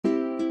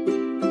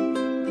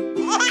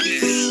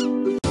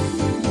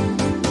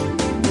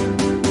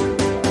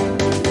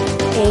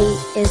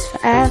is for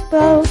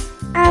apple.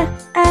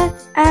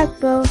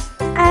 Apple.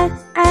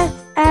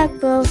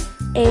 Apple.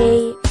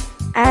 A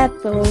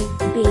apple.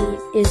 B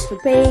is for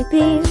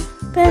baby.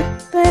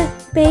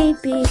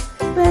 Baby.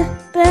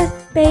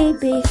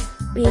 Baby.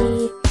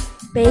 B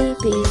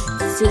baby.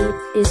 C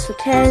is for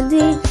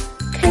candy.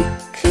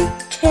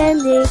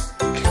 Candy.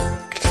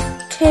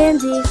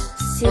 Candy.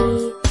 C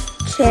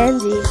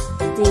candy.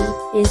 D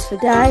is for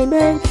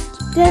diamond.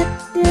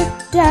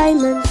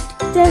 Diamond.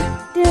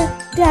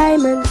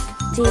 Diamond.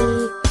 D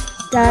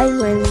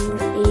diamond.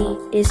 E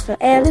is for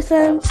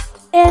elephant.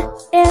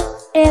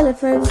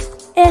 Elephant.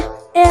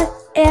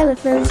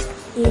 Elephant.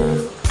 E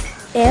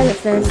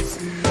elephant.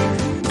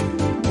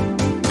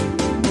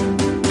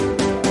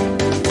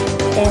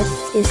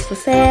 F is for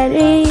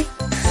fairy.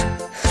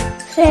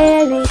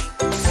 Fairy.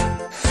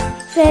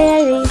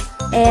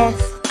 F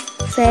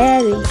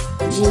fairy.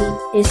 G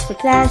is for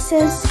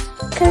glasses.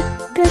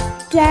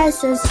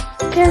 Glasses.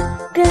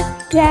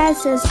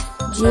 Glasses.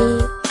 G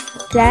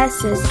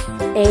glasses.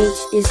 H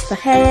is for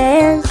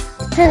hand.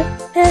 Hand.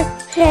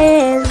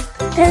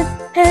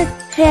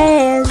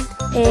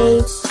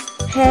 H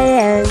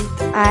hand.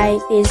 I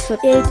is for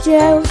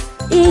eagle.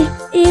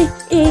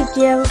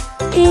 Eagle.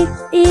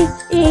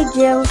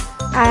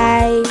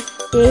 I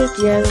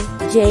eagle.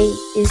 J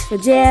is for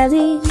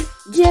jelly.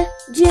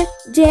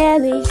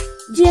 Jelly.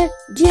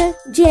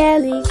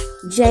 Jelly.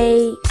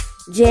 J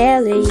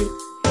jelly.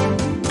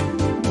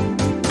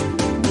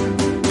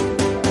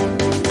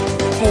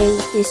 K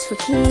is for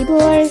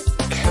keyboard.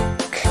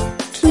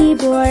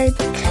 Keyboard.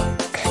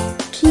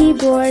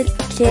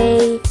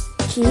 K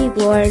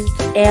keyboard.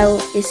 L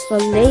is for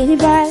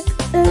ladybug.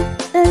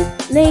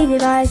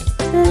 Ladybug.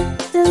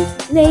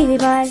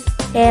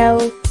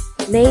 L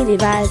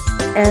ladybug.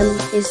 M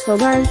is for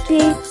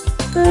monkey.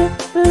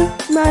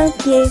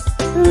 Monkey.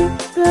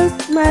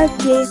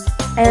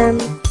 M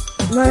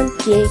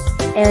monkey.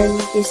 N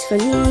is for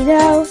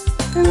needle.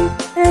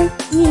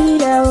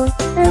 Needle.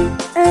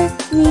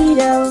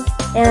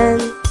 N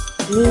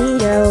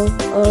needle.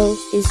 O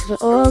is for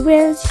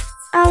orange.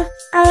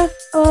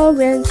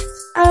 Orange.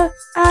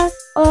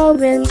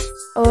 Orange.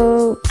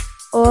 O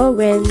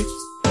orange.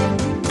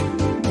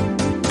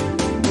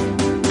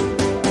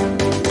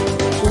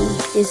 P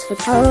is for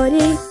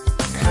pony.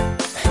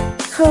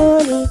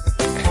 Pony.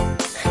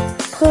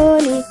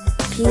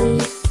 P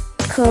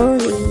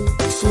pony.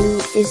 Q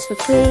is for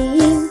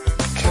queen.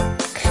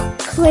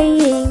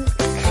 Queen.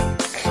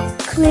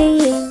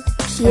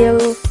 Q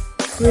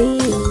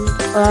queen.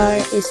 R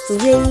is for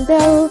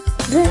rainbow.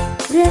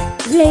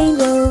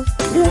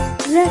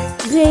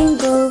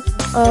 Rainbow.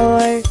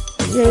 R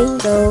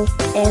rainbow.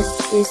 S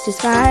is for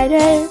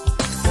spider.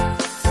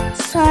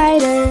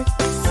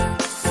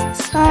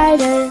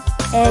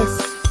 S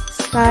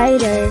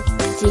spider.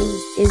 T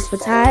is for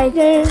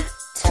tiger.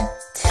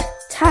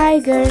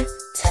 Tiger.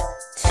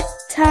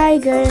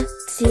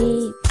 T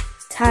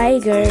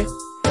tiger.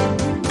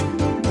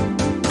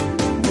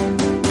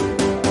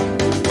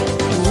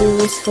 U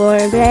is for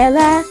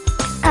umbrella.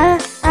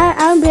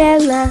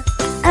 Umbrella.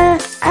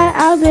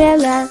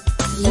 Umbrella.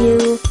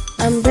 U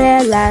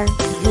umbrella.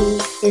 V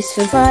is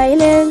for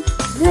violin.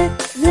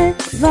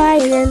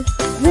 Violin.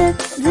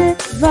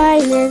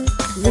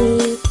 V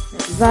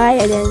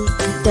violin.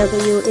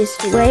 W is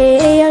for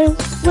whale.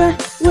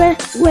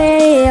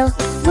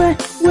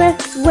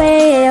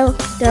 Whale.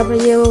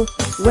 W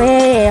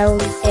whale.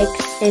 X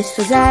is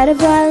for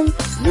xylophone.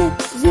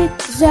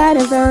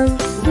 Xylophone.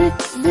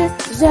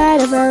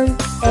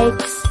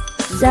 X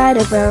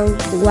xylophone.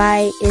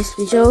 Y is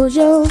for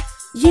Jojo.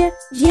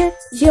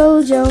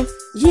 Jojo.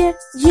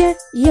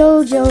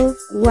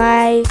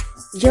 Y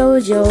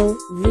Jojo.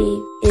 V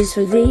is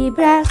for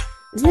zebra.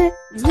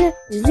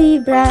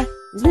 Zebra.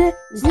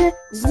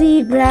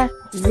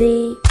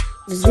 Z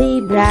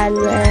zebra.